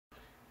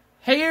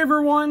Hey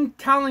everyone,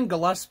 Talon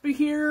Gillespie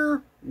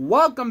here.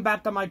 Welcome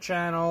back to my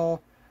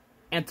channel.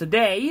 And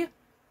today,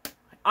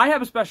 I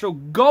have a special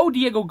Go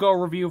Diego Go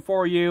review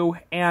for you.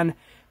 And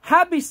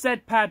happy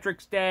St.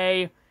 Patrick's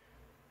Day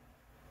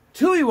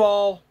to you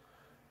all.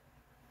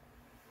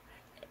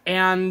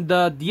 And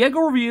the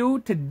Diego review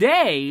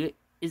today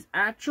is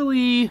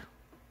actually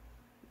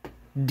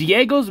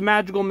Diego's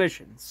Magical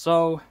Mission.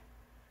 So,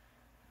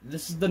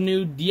 this is the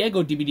new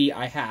Diego DVD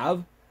I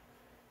have.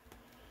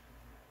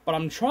 But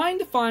I'm trying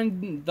to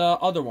find the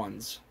other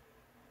ones,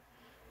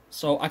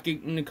 so I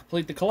can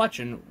complete the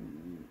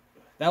collection.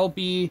 That will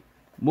be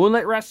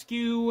Moonlight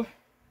Rescue,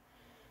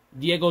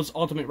 Diego's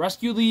Ultimate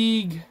Rescue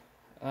League,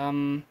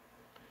 The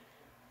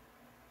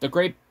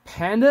Great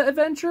Panda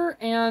Adventure,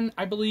 and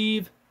I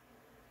believe,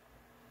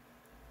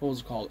 what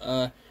was it called?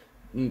 The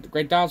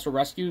Great Dinosaur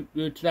Rescue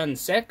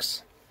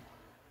 2006.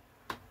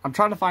 I'm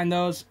trying to find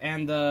those,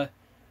 and the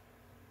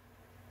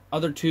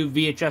other two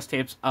VHS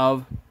tapes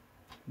of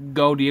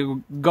Go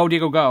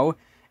Diego Go.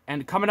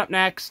 And coming up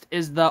next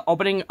is the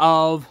opening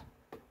of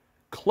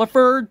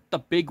Clifford the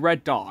Big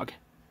Red Dog.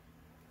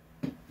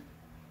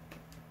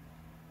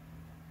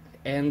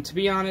 And to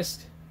be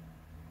honest,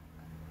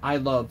 I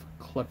love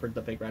Clifford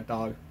the Big Red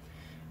Dog.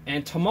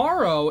 And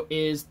tomorrow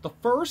is the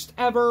first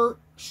ever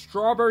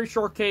Strawberry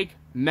Shortcake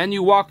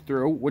menu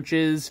walkthrough, which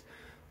is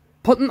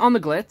putting on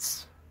the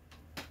glitz.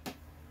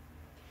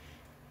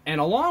 And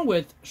along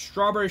with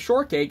Strawberry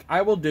Shortcake,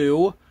 I will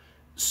do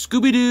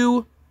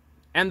Scooby-Doo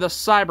and the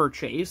Cyber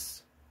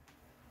Chase.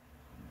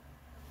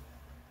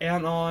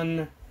 And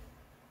on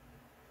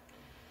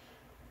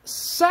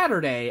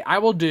Saturday, I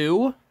will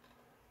do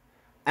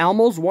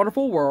Elmo's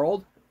Wonderful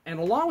World. And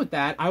along with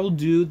that, I will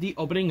do the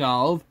opening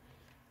of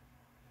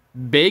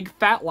Big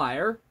Fat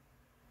Liar.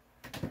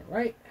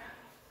 Alright.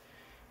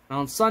 And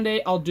on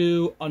Sunday, I'll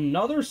do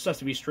another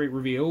Sesame Street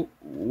review,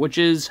 which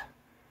is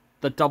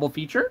the double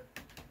feature.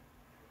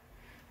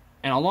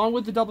 And along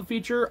with the double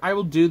feature, I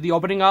will do the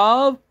opening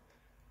of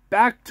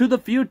Back to the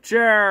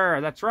Future.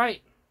 That's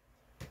right.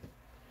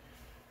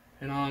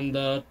 And on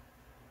the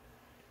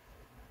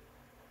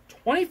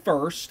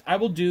 21st, I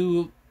will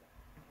do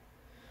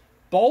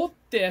both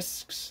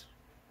discs.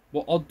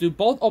 Well, I'll do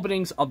both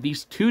openings of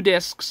these two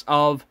discs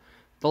of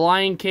The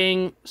Lion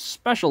King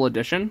Special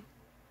Edition.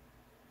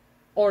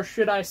 Or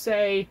should I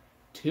say,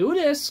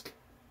 2-disc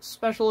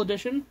Special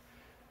Edition.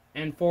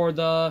 And for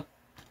the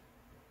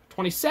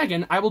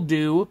 22nd, I will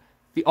do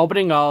the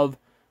opening of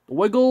The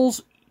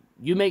Wiggles,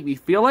 You Make Me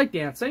Feel Like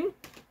Dancing.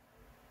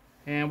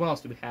 And what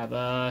else do we have?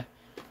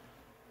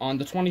 On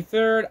the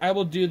 23rd, I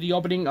will do the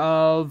opening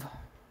of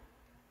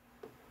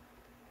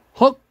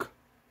Hook.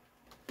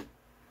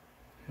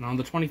 And on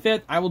the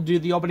 25th, I will do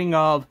the opening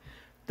of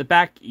The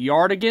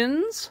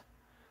Backyardigans,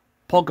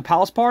 Polka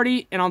Palace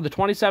Party. And on the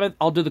 27th,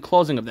 I'll do the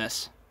closing of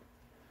this.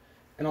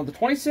 And on the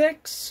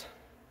 26th,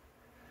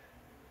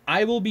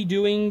 I will be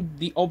doing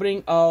the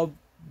opening of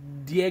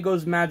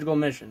Diego's Magical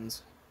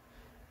Missions.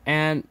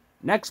 And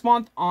next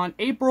month, on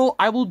April,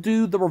 I will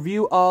do the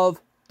review of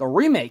the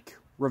remake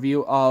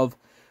review of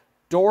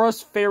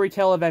Dora's Fairy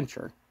Tale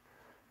Adventure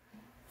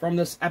from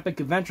this Epic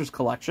Adventures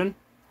collection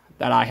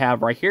that I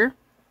have right here.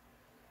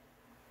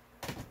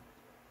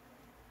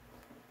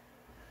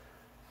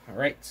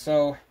 Alright,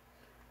 so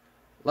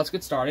let's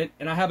get started.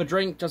 And I have a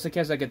drink just in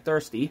case I get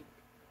thirsty.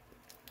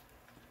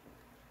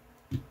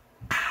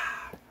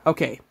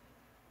 Okay,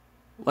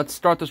 let's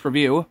start this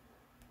review.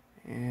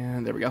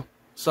 And there we go.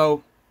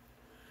 So,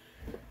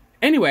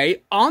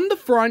 anyway, on the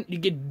front, you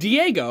get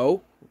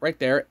Diego right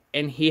there,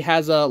 and he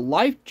has a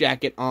life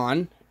jacket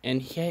on, and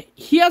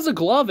he has a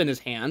glove in his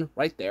hand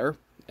right there.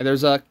 And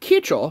there's a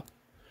Kicho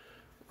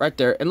right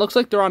there. It looks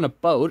like they're on a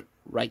boat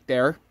right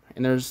there.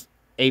 And there's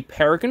a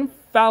peregrine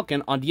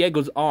falcon on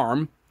Diego's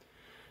arm.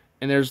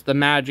 And there's the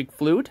magic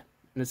flute.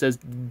 And it says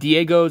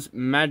Diego's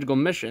Magical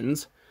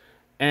Missions.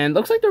 And it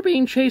looks like they're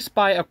being chased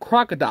by a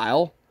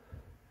crocodile.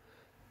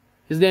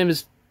 His name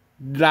is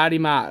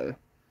Vladimir.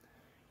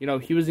 You know,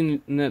 he was in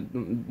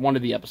one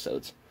of the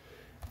episodes.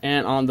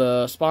 And on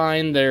the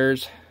spine,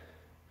 there's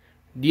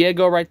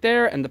Diego right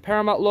there, and the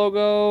Paramount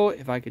logo,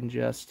 if I can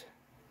just...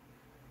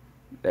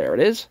 There it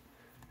is.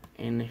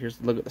 And here's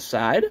the look at the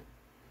side.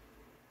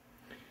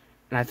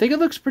 And I think it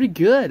looks pretty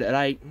good, and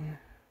I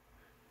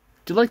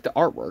do like the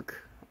artwork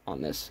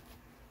on this.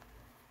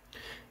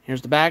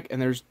 Here's the back,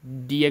 and there's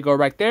Diego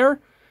right there,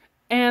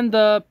 and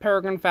the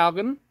Peregrine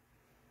Falcon.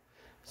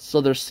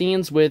 So there's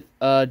scenes with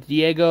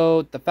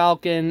Diego, the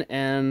Falcon,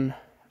 and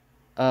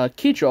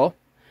Kicho.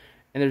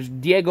 And there's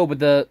Diego with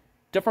the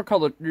different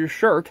colored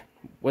shirt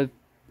with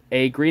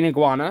a green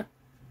iguana.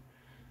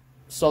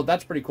 So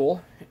that's pretty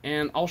cool.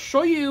 And I'll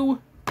show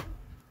you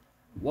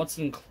what's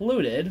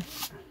included.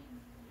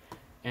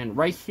 And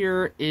right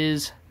here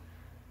is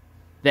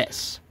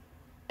this.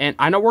 And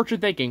I know what you're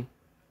thinking.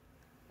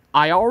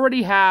 I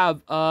already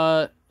have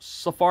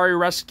Safari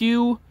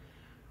Rescue,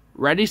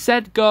 Ready,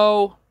 Set,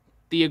 Go,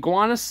 the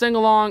Iguana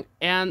Sing-Along,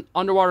 and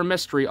Underwater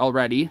Mystery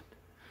already.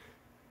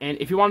 And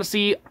if you want to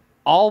see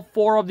all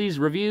 4 of these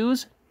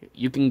reviews,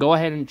 you can go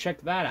ahead and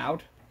check that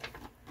out.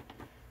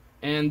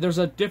 And there's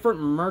a different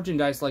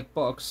merchandise like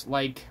books,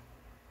 like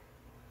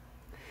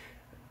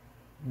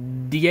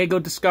Diego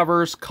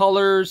discovers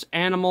colors,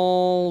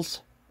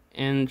 animals,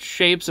 and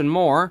shapes and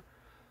more.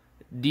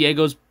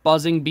 Diego's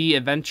Buzzing Bee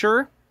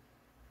Adventure.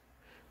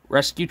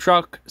 Rescue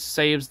Truck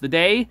Saves the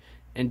Day.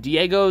 And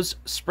Diego's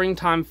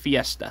Springtime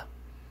Fiesta.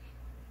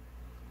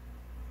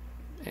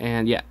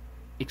 And yeah,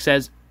 it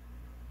says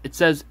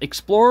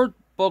explore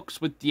books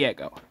with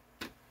Diego.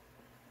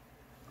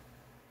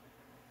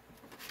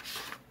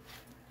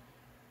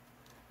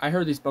 I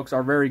heard these books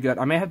are very good.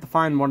 I may have to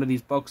find one of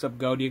these books of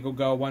Go Diego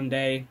Go one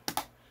day.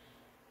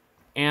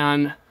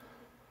 And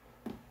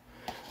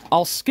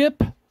I'll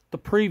skip the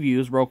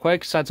previews real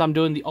quick since I'm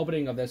doing the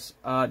opening of this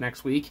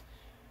next week.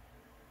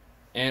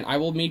 And I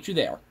will meet you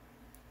there.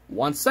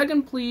 1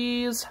 second,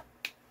 please.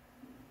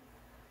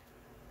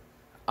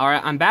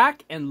 Alright, I'm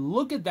back, and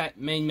look at that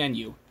main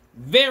menu.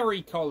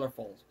 Very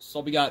colorful. So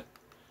we got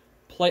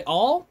Play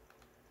All,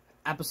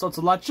 Episode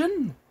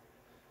Selection.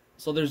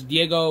 So there's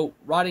Diego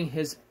riding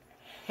his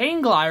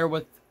hang glider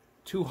with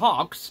 2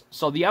 hawks.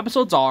 So the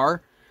episodes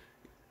are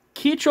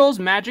Kicho's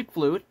Magic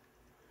Flute,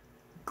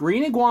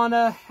 Green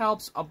Iguana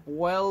helps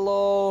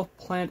Abuelo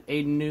plant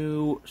a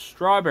new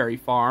strawberry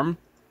farm,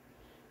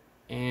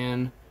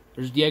 and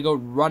there's Diego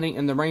running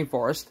in the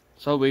rainforest.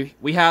 So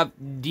we have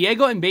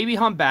Diego and Baby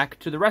Humpback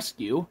to the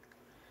rescue,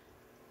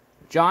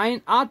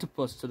 Giant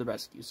Octopus to the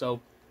rescue. So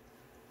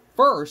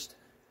first,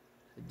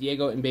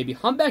 Diego and Baby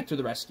Humpback to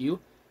the rescue,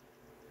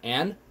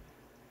 and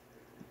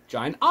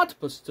Giant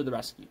Octopus to the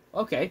rescue.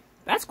 Okay,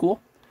 that's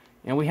cool.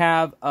 And we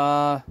have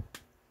the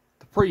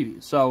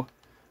preview. So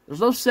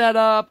there's no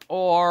setup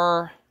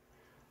or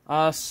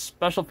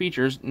special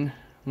features,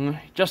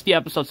 just the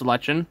episode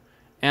selection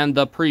and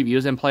the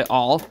previews and Play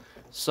All.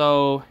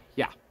 So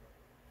yeah.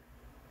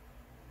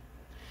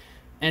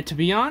 And to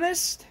be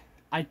honest,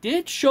 I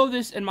did show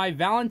this in my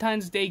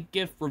Valentine's Day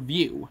gift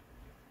review.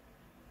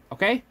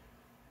 Okay?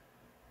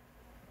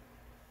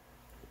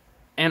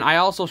 And I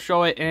also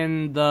show it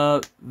in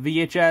the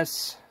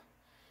VHS,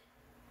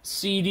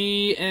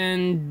 CD,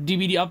 and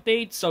DVD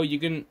update, so you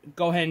can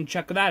go ahead and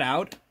check that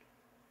out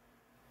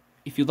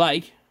if you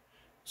like.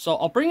 So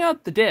I'll bring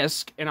out the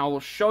disc and I will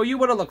show you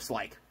what it looks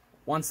like.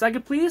 1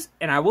 second, please,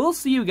 and I will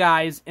see you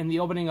guys in the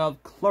opening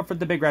of Clifford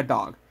the Big Red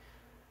Dog.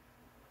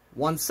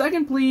 1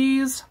 second,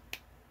 please.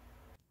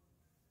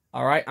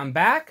 Alright, I'm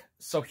back.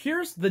 So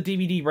here's the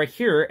DVD right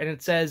here, and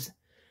it says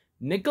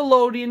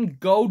Nickelodeon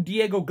Go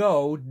Diego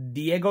Go,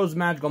 Diego's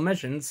Magical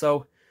Mission.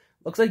 So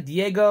looks like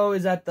Diego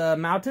is at the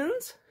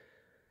mountains,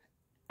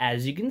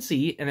 as you can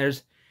see, and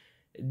there's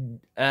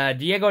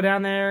Diego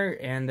down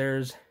there, and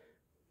there's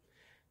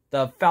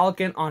the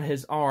falcon on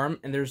his arm,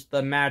 and there's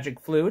the magic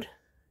flute,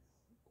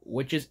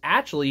 which is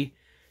actually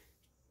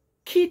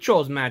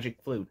Kicho's magic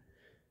flute.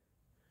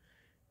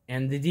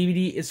 And the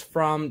DVD is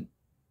from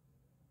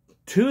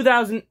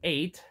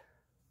 2008.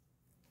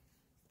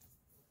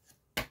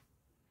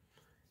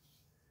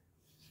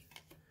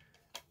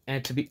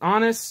 And to be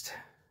honest,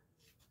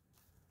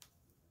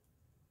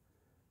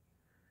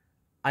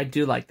 I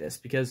do like this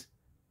because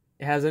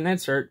it has an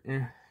insert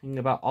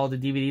about all the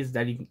DVDs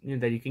that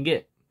you can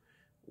get,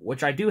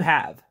 which I do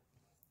have.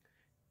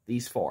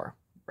 These 4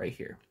 right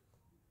here.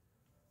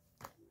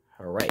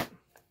 All right.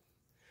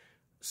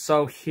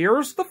 So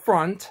here's the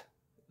front,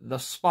 the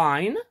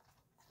spine,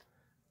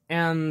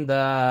 and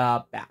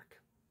the back.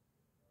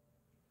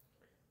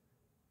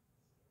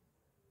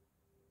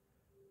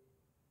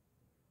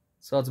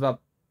 So it's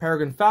about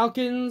peregrine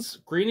falcons,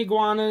 green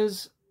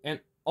iguanas, and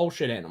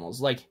ocean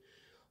animals like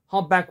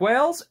humpback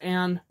whales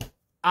and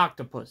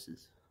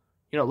octopuses.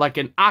 You know, like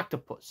an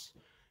octopus,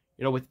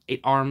 you know, with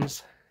 8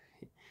 arms.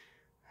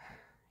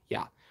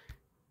 Yeah.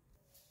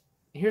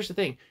 Here's the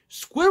thing.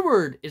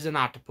 Squidward is an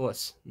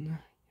octopus.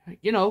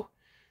 You know,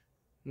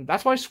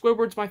 that's why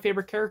Squidward's my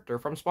favorite character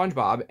from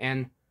SpongeBob,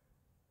 and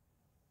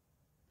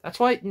that's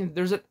why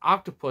there's an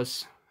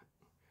octopus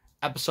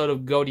episode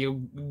of Go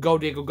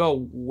Diego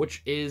Go,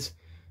 which is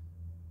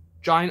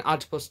Giant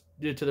Octopus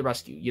to the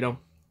rescue. You know,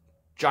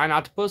 Giant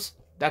Octopus,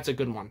 that's a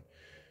good one.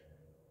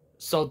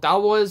 So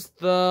that was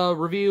the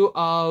review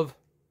of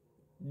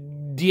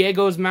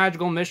Diego's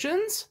Magical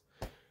Missions.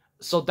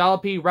 So that'll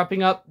be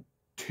wrapping up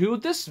to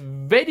this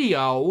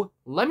video.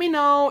 Let me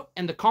know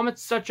in the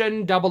comments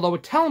section down below.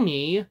 Tell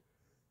me,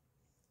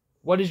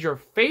 what is your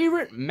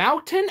favorite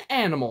mountain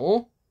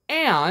animal?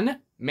 And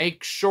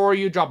make sure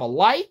you drop a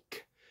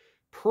like,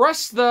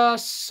 press the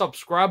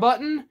subscribe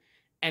button,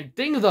 and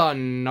ding the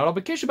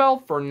notification bell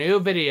for new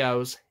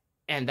videos.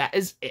 And that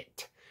is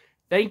it.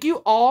 Thank you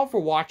all for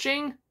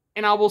watching,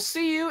 and I will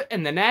see you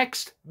in the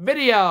next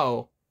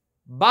video.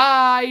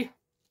 Bye!